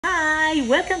Hi,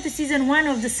 welcome to season 1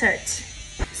 of The Search.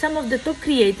 Some of the top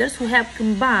creators who have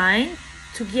combined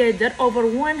together over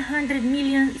 100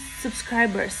 million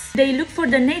subscribers. They look for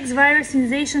the next viral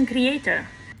sensation creator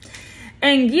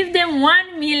and give them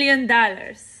 $1 million.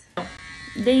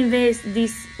 They invest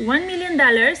this $1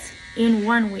 million in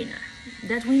one winner.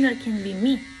 That winner can be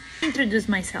me. Introduce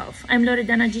myself. I'm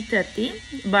Loredana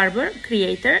G30, barber,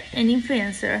 creator, and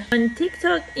influencer on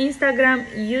TikTok, Instagram,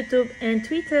 YouTube, and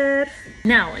Twitter.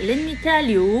 Now, let me tell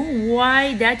you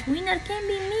why that winner can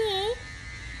be me.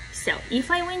 So,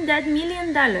 if I win that $1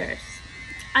 million,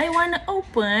 I want to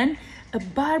open a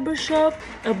barber shop,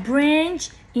 a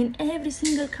branch in every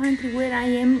single country where I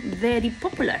am very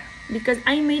popular. Because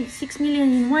I made 6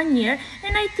 million in 1 year,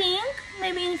 and I think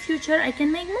maybe in future I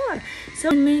can make more.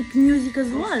 So make music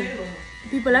as well.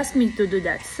 People ask me to do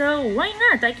that, so why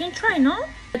not? I can try, no?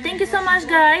 Thank you so much,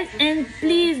 guys, and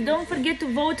please don't forget to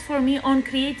vote for me on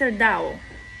Creator DAO.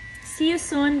 See you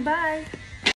soon. Bye.